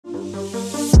You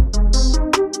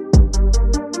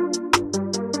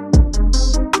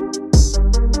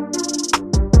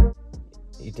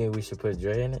think we should put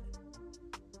Dre in it?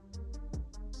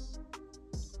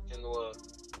 In what?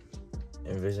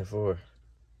 In Vision 4.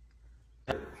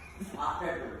 Why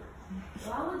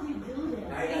would you do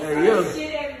that? Hey, you.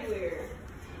 Shit everywhere.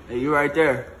 Hey, you right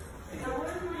there.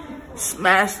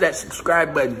 Smash that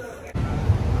subscribe button.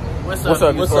 What's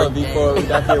up, before we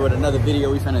got here with another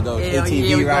video, we finna go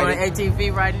ATV riding.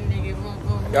 ATV riding, nigga. Boom,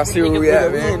 boom. Y'all see where we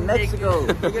at, man? In Mexico.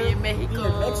 In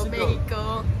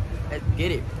Mexico. Let's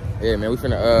get it. Yeah, man, we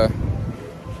finna,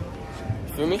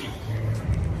 feel me?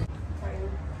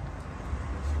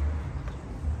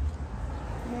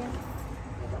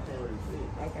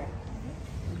 Okay.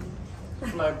 I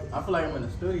feel like I'm in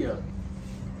the studio.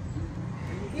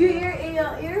 You hear in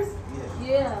your ears?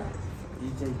 Yeah.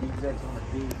 DJ on the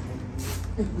beat.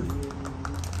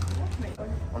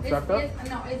 I'm strapped up?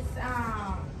 No, it's,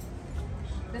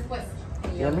 después.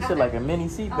 Yeah, this shit like a mini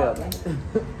seatbelt. Okay.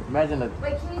 Imagine a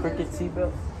Wait, can you cricket do this?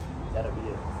 seatbelt. That'll be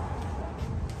it.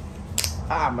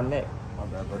 Ah, my neck. My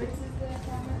bad, buddy.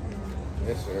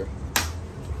 Yes, sir.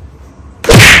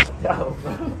 Yo,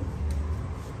 bro.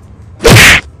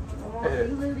 Oh,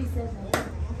 you literally said that.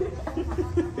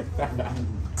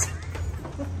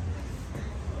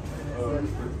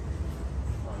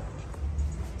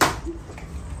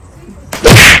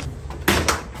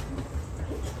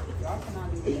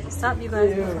 Stop, you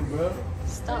guys. Yeah, bro.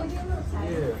 Stop.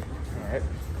 Yeah. Alright.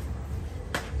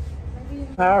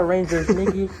 Power Rangers,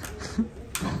 nigga.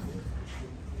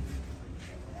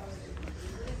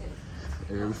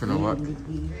 Yeah, we finna walk.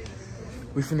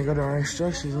 We finna go to our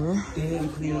instructions, man.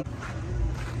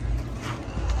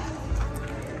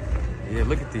 Yeah,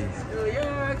 look at these. New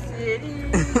York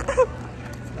City.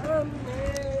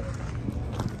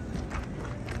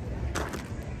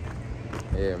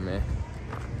 Yeah, man.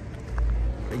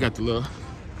 They got the little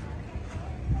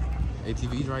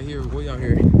ATVs right here. Way out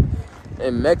here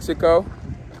in Mexico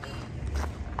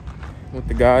with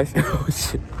the guys. Oh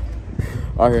shit!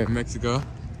 Out here in Mexico.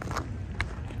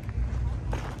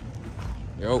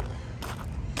 Yo, say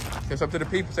what's up to the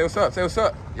people. Say what's up. Say what's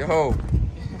up. Yo,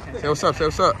 say what's up. Say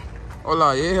what's up.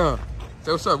 Hola, yeah.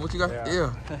 Say what's up. What you got?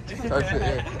 Yeah. Type shit,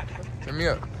 yeah. Turn me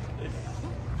up.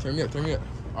 Turn me up. Turn me up.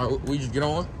 All right, we just get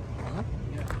on.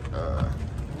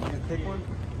 Pick one.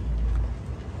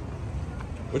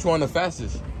 Which one the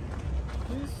fastest?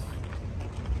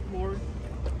 More.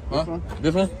 Huh?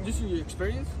 This one? This is your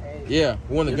experience? Yeah,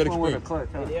 we want a good experience. Clutch,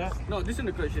 huh? Yeah. No, this is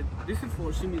the clutch. This is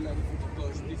for simulated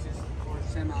clutch. This is for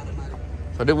semi-automatic.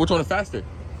 So which one is faster?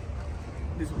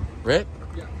 This one. Red?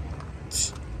 Yeah.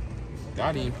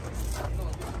 Got him.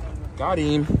 Got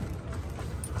him.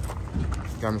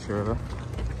 Got me sure though.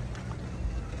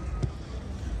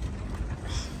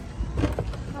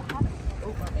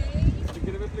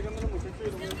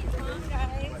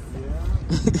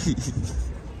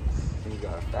 You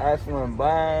got a fast one,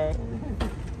 bye.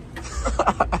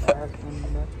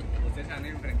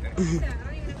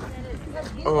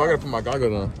 Oh, I gotta put my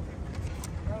goggles on.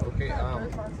 Okay,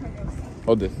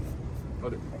 Hold this.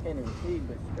 Hold it. I can't even see,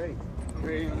 but straight.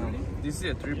 this is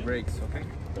a 3 brakes, okay?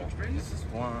 This is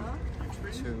 1,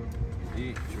 2,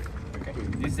 3. Okay,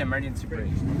 this is emergency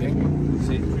brake, okay?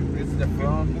 See, this is the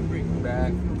front,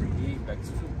 back, back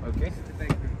to, okay?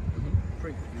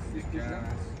 This is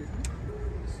gas,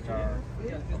 start.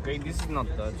 Okay, this is not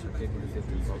touch, okay?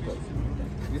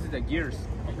 This is the gears,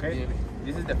 okay?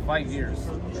 This is the 5 gears,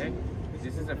 okay?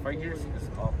 This is the 5 gears, it's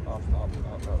up, up, up,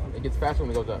 up, up. It gets faster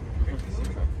when it goes up.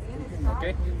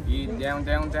 Okay, down,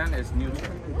 down, down is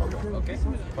neutral. Okay,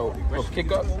 So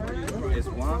kick up. is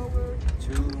 1,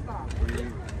 2, 3,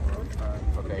 4,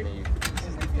 5. Okay, then you.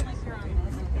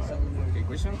 Okay,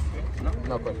 question? No?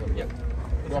 No question. Yeah.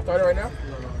 You want to start it right now?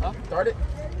 Huh? Start it?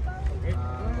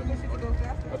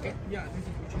 Okay. Yeah.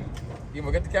 You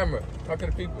will get the camera. Talk to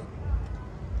the people.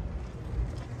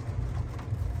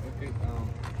 Okay,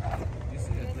 this is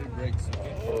the 3 brakes,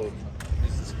 okay?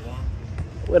 This is 1.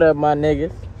 What up, my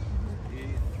niggas?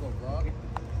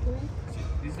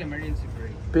 This is the emergency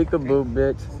brake. Peekaboo,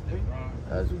 bitch.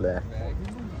 That's black.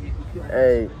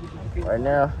 Hey, right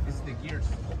now, This is the gears.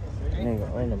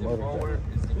 nigga, I ain't a motor. Forward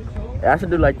is the I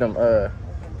should do like them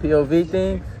POV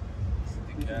things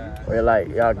gas. where like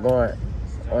y'all going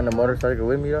on the motorcycle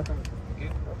with me though. Okay,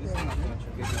 this is not much.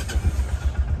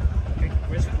 Okay,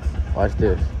 questions? Watch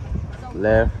this.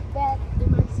 Left,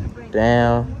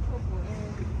 down,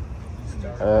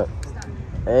 up.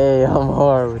 Hey, I'm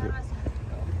hard with it.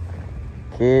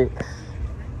 Kicks.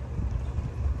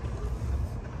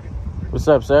 What's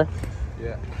up, sir?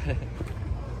 Yeah.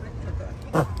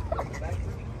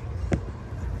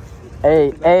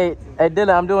 Hey, Dylan,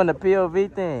 I'm doing the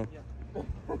POV thing.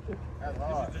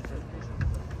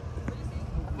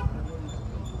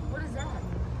 What is that?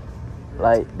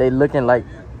 Like they looking like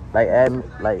at me,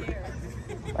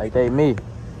 like they me.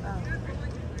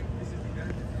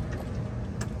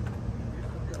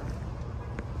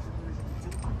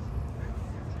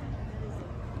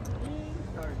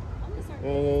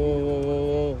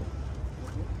 Yeah.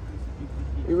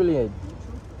 We really ain't.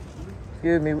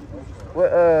 Excuse me.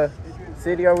 What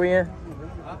city are we in?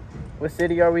 What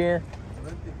city are we in?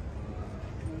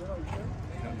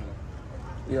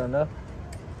 You don't know?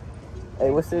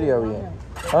 Hey, what city are we in?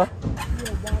 Huh?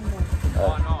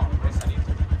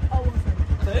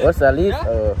 What's Salif?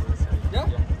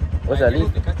 What's Salif?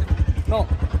 No.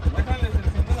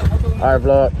 Alright,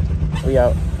 vlog. We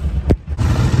out.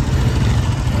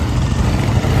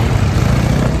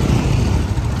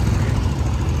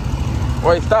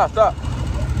 Wait, stop.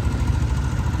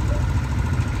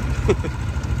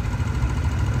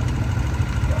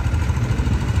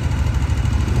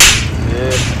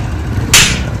 Yeah.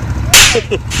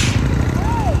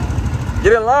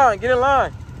 Get in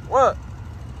line. What?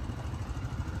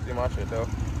 See my shit though.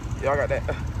 Y'all got that.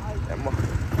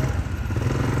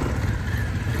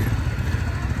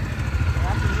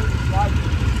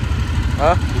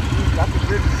 Huh? That's a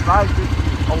good slide.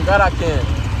 Oh God, I can.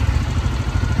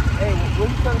 Hey, what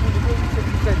you telling me to do?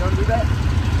 You said don't do that?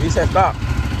 He said stop.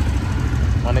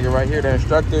 My nigga right here, the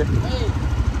instructor. Hey,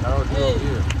 I don't do over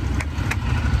here.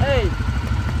 hey.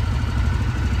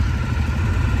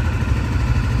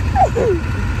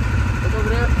 Look over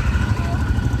there.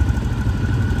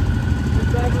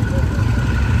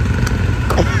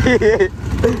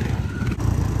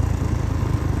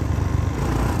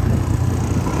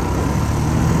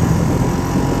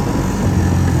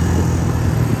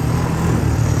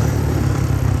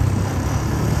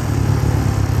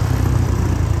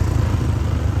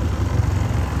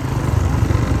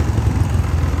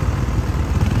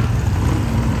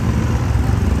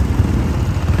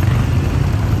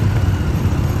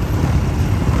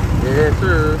 Yes,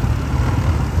 sir.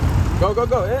 Go,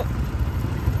 Ed.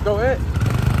 Go, Ed.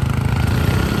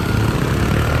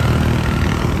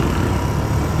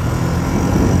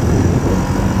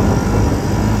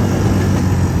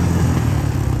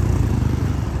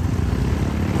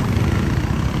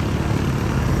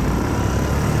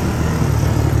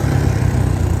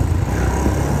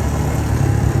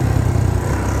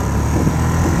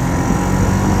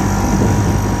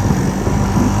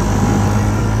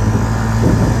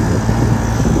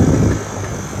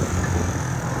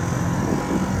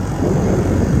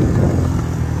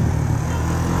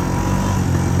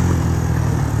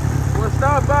 What's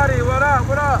up, buddy? What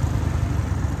up?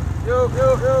 Yo.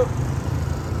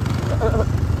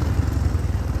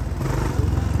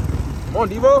 Come on,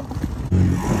 Devo.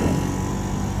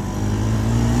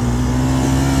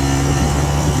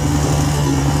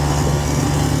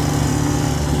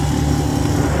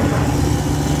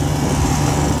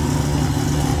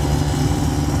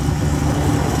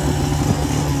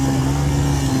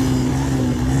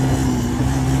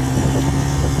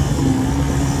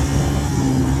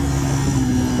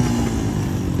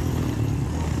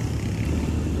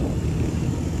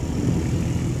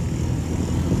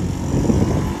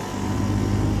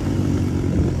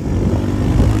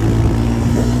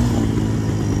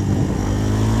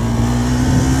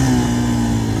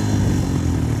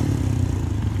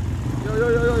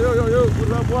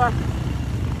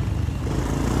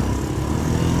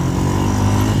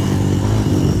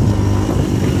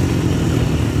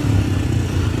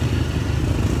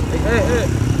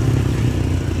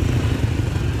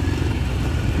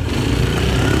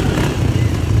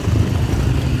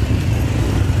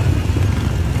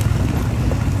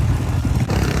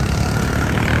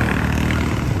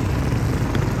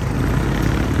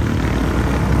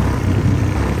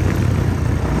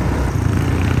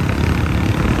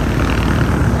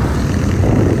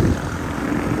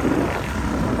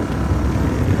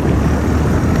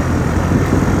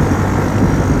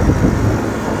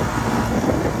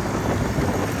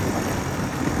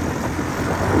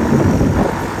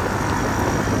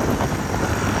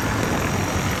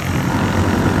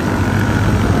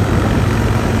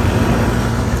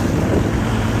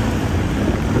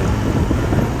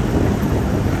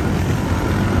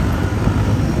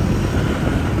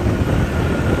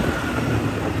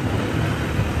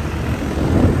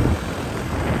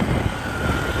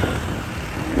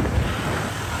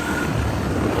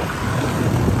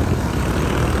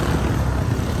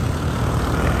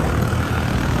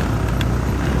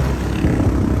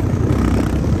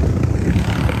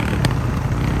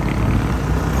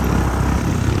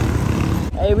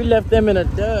 Hey, we left them in the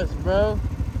dust, bro.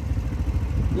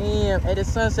 Damn, hey, the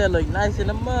sunset look nice in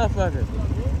the motherfucker.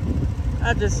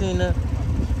 I just seen a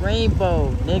rainbow,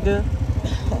 nigga.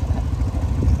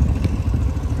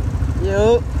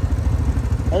 Yo.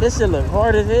 Hey, this shit look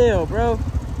hard as hell, bro.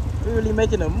 We really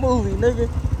making a movie, nigga.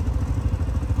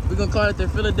 We gonna call it the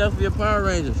Philadelphia Power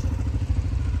Rangers.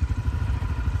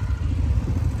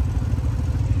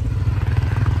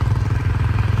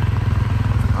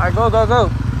 Alright, go, go, go.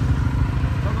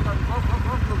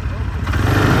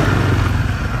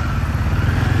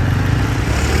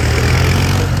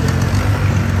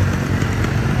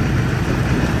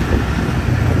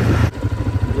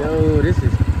 Yo, this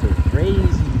is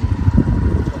crazy.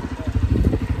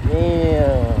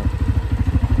 Damn.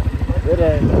 Good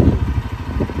ass.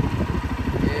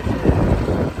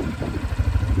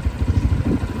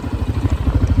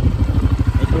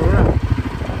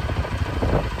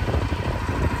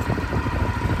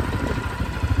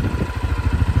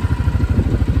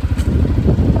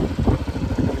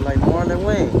 Like Marlon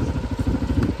Wayans.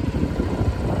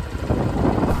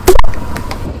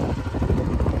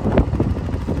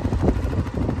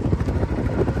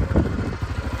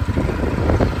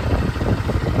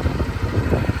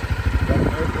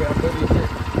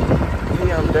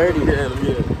 Dirty. Yeah,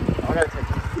 yeah. I gotta take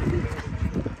this.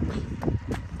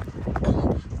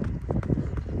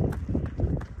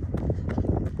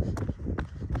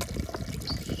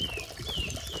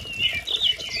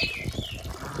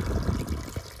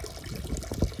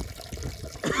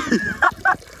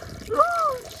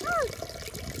 Oh, shit.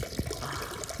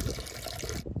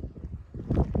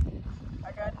 I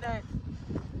got that.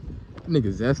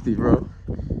 Nigga zesty, bro.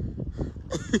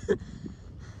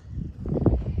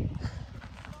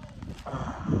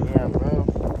 Yeah, bro.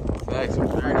 Facts, I'm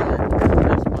dirty. Yeah,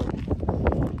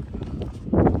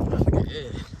 that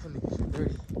nigga shit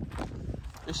dirty.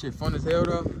 This shit fun as hell,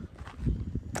 though.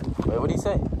 Wait, what'd he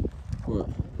say? What?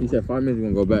 He said 5 minutes, we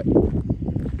gonna go back.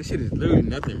 This shit is literally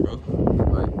nothing, bro.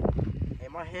 Like, Hey,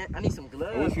 my hand. I need some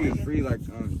gloves. I wish we nigga. was free like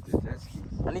the jet skis.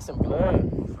 I need some gloves.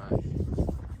 facts.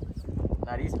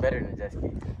 Nah, these better than jet skis.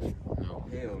 No.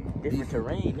 Hell no. Different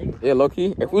terrain, nigga. Yeah, low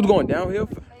key. If we was going downhill,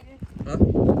 huh?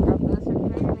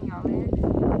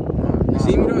 You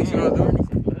see me though? You see what I was doing?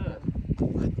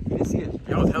 You didn't see it.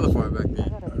 Y'all was hella far back then.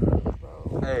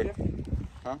 Hey.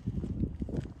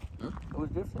 It was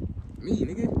different. Me,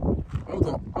 nigga. I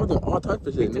was on all types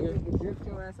of shit, nigga.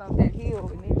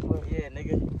 Yeah,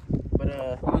 nigga. But you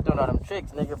was doing all them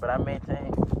tricks, nigga. But I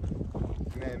maintained.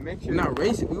 Man, make sure. We're not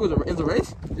racing. It was a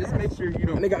race. Just make sure you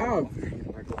don't. Nigga,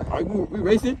 alright, we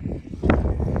racing.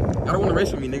 I don't want to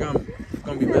race with me, nigga. I'm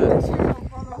gonna be bad.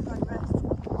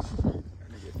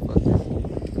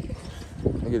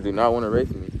 Niggas do not want to race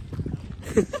with me.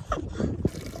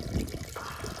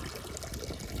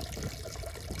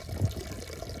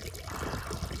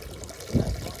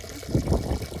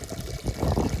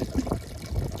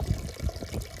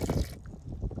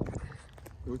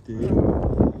 What the hell?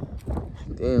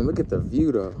 Damn, look at the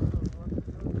view though.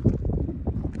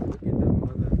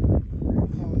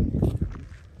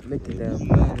 Look at that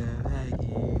motherfucking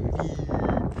view.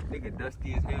 Nigga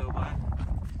dusty as hell, man.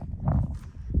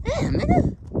 Damn, nigga.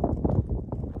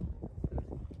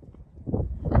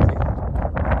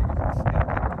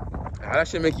 How that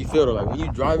shit make you feel though? Like when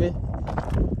you driving,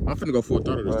 I'm finna go full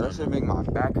throttle this Bro, time. that shit make my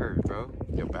back hurt, bro.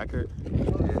 Your back hurt?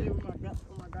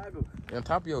 Yeah, on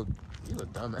top of your, you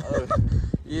look dumb, man.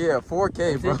 Yeah,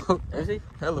 4K, bro. Is he?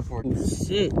 Hella 4K. Oh,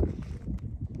 shit.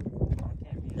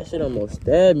 That shit almost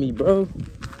stabbed me, bro.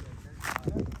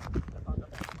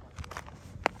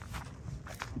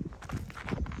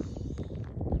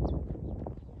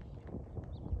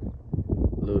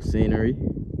 Little scenery.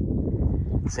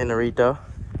 Scenerito.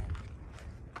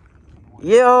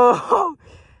 Yo!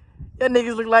 Y'all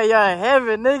niggas look like y'all in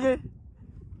heaven, nigga.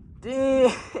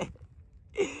 Damn.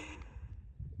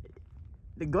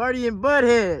 The Guardian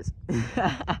Buttheads.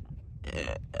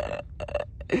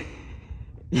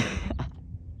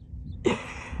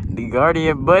 The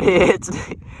Guardian Buttheads.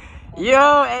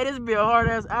 Yo, hey, this be a hard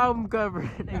ass album cover.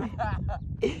 Y'all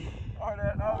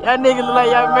niggas look like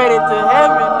y'all made it to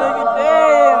heaven, nigga.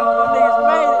 Damn, y'all niggas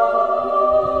made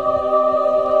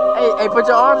it. Hey, put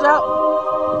your arms out.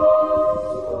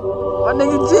 My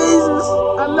nigga Jesus,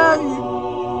 I love you.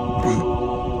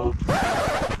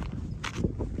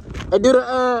 Hey,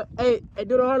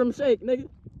 do the Harlem Shake, nigga.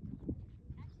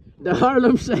 The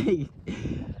Harlem Shake.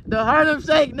 The Harlem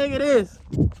Shake, nigga, this.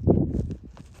 Oh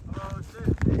shit,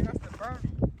 nigga, that's the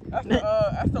Bernie.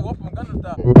 That's the Wolf from Gunna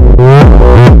style.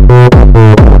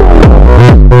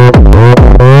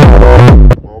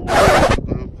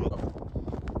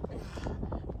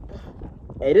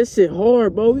 Hey, this shit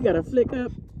hard, bro. We gotta flick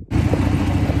up.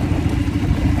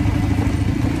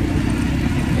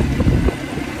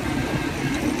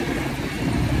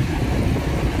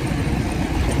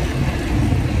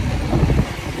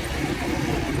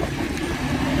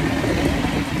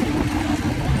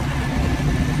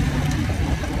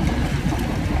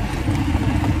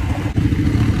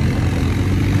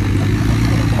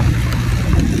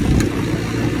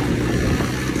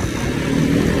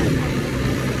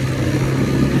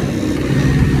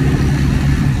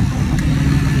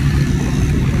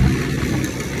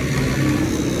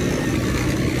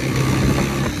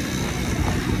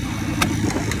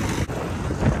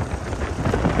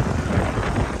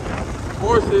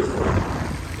 Horses.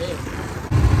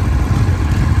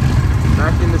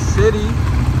 Back in the city.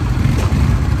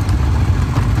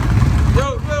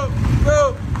 Yo.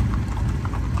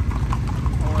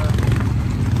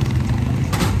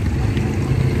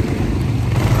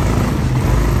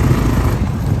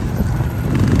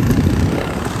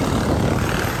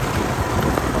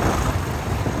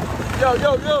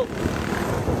 Yo.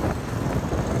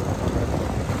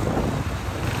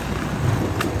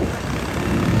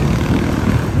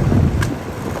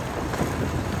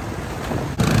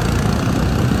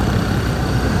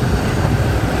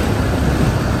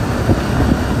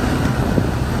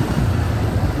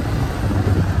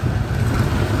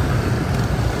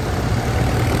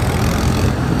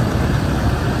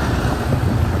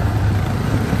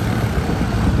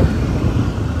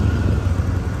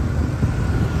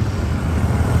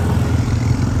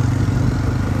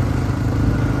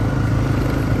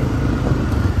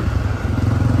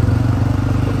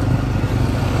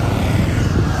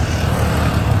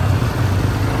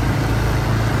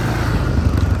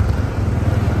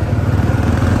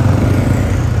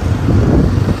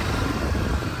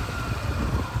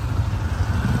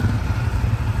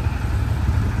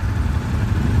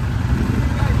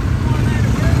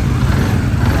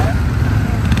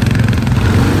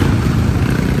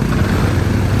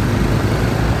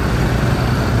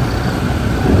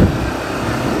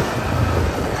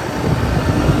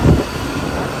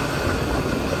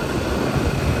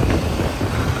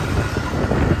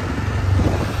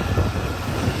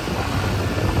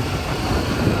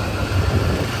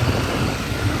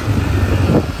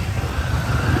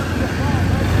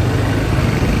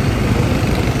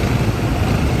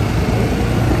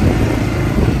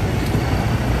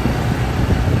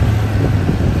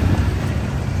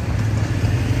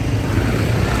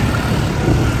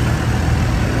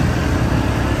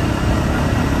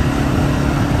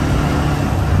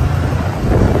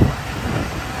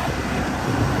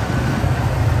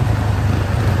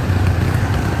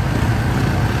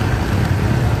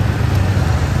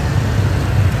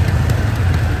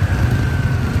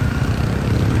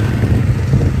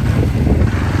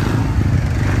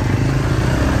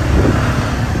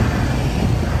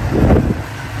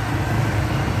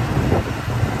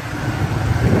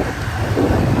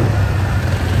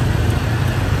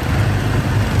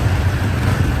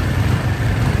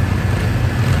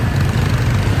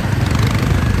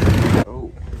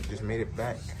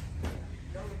 Back.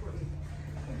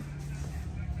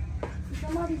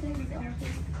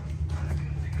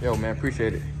 Yo, man,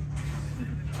 appreciate it.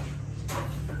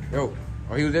 Yo,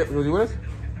 oh, he was there? Was he with us?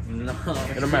 No.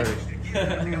 It don't matter.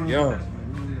 Yo.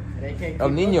 They can't keep El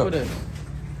Nino. up with us.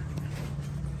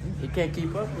 He can't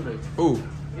keep up with us. Who?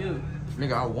 You.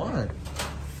 Nigga, I won.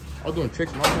 I was doing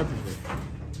tricks my temperature.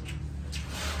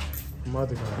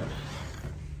 Mother God.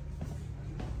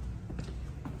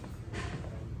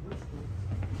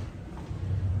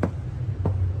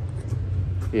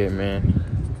 Yeah, man.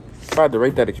 If I had to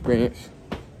rate that experience,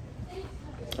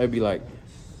 it'd be like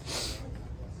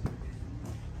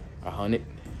 100.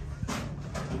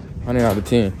 100 out of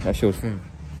 10. That shit was fun.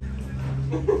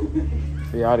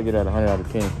 So yeah, I had to get that 100 out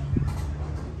of 10.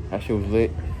 That shit was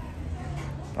lit.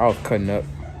 I was cutting up.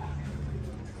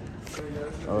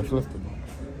 Oh, it's lifted.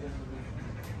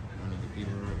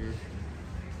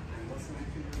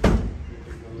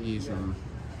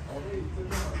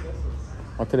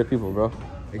 On to the people, bro.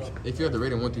 If you had to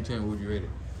rate it 1 through 10, what would you rate it?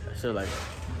 I feel like.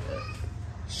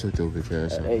 Shut your bitch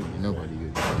ass up. Hey. Nobody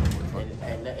good.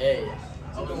 Hey.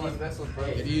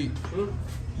 Eddie.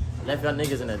 Left y'all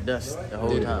niggas in the dust the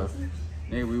whole time.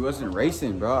 Nigga, we wasn't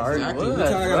racing, bro. I already Exactly. was,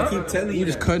 That's bro. I gotta keep telling You you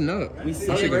just that. cutting up. We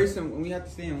started racing when we had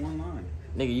to stay in one line.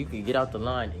 Nigga, you could get out the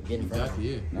line and get in front.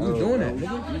 Exactly, yeah. No, We was doing that, bro.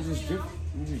 nigga. You just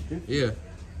drift. Yeah.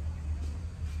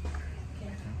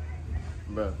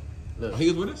 Bro, Look. He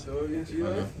was with us? So against you.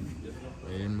 Okay.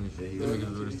 Man,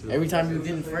 niggas with us too. Every time you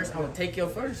getting first, I'm gonna take your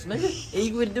first, nigga. And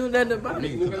you wouldn't do nothing about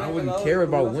it. Nigga, 'cause I wouldn't care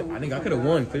about win. I think I could have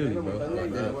won clearly,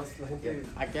 bro.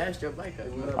 I gassed your bike up.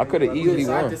 I could have easily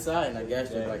Side won. to side, and I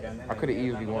gassed your bike up. I could have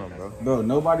easily won, bro. Bro,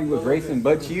 nobody was racing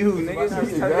but you, niggas.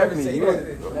 Exactly. You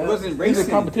wasn't It's a racing.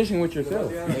 competition with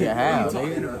yourself. Nigga, how,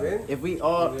 nigga? If we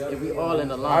all in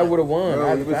the line, I would have won. Bro,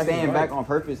 I you was fast staying as back fuck. on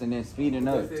purpose and then speeding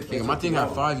up. Nigga, my thing had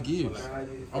 5 gears.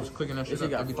 I was clicking that shit This up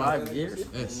shit got every 5 time. gears.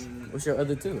 Yes. What's your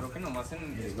other 2?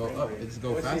 Just go up. It just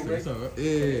go faster. What's up, bro?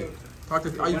 Yeah. Talk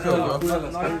to how you feel, bro? I feel a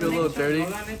little dirty.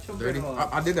 Dirty.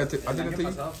 I did that. I did that to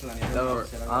you. No,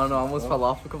 I don't know. I almost fell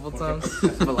off a couple times.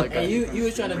 But like, Hey, you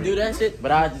was trying to do that shit,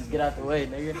 but I just get out the way,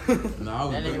 nigga. No, I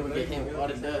was That nigga would get hit with all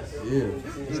the dust. Yeah.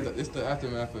 It's the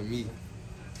aftermath of me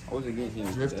I was against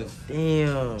him. drifting.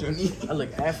 Damn, I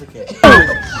look African. But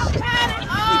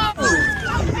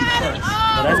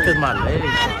that's cause my legs.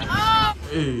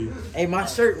 Hey, Hey, my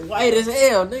shirt white as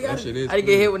hell, nigga. That shit is I didn't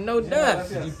get hit with no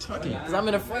dust. you tucking? Cause I'm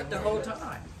in the front the whole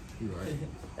time. You right.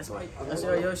 That's why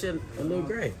your shit a little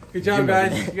gray. Good job,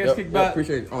 guys. You guys Yep, kick yep, back.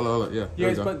 appreciate it. Hold on, yeah.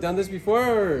 You guys done this before?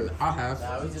 Or? I have.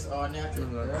 Nah, we just all natural.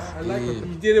 I like what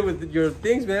you did it with your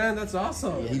things, man. That's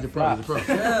awesome. He's a pro. He's a pro. Yeah,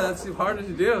 that's harder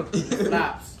to do.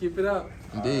 Flaps. Keep it up.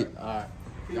 Indeed. Alright.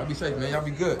 Y'all be safe, man. Y'all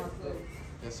be good.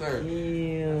 Yes, sir.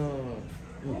 Damn.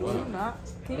 Not.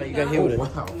 Like you got hit with a,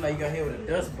 Wow. like you got hit with a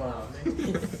dust bomb,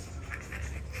 nigga.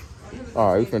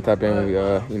 All right, we finna tap in when we,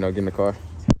 get in the car.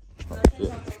 Oh,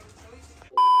 shit.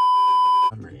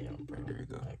 I'm ready. There you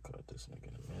go. I caught this nigga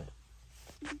in a minute.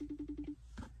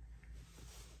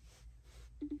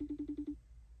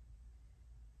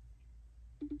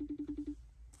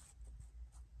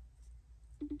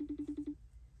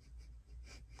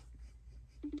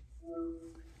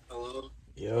 Hello?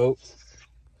 Yo.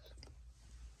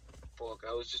 Fuck,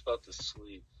 I was just about to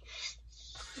sleep.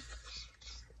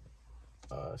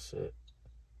 Oh shit.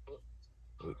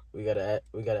 We gotta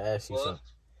ask you What? something.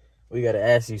 We gotta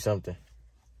ask you something.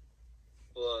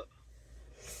 What?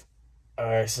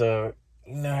 Alright, so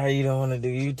you know how you don't want to do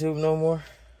YouTube no more?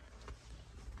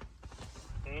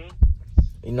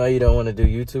 You know you don't want to do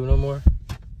YouTube no more?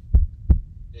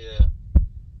 Yeah.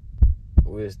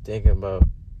 We was thinking about,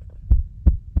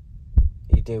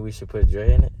 you think we should put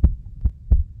Dre in it?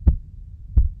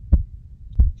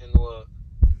 And what?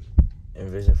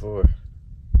 In Vision 4.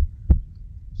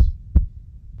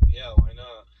 Yeah, why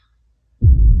not?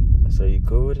 So you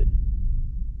cool with it?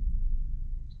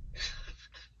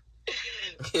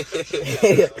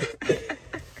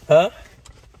 Huh?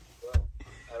 Well,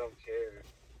 I don't care.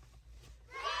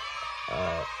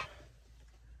 Alright.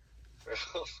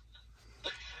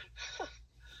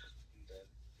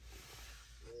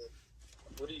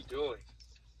 What are you doing?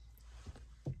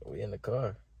 We in the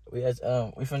car. We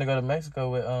finna go to Mexico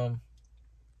with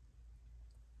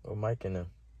Mike and them.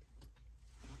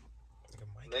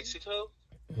 Mexico?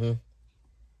 Mm-hmm. Oh,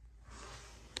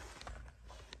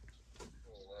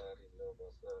 I didn't know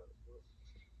about that.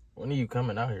 When are you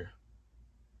coming out here?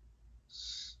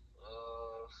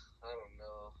 I don't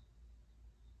know.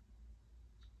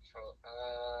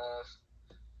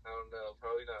 I don't know.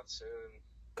 Probably not soon.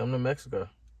 Come to Mexico.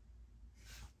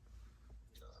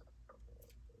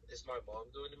 Is my mom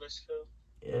going to Mexico?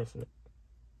 Yes.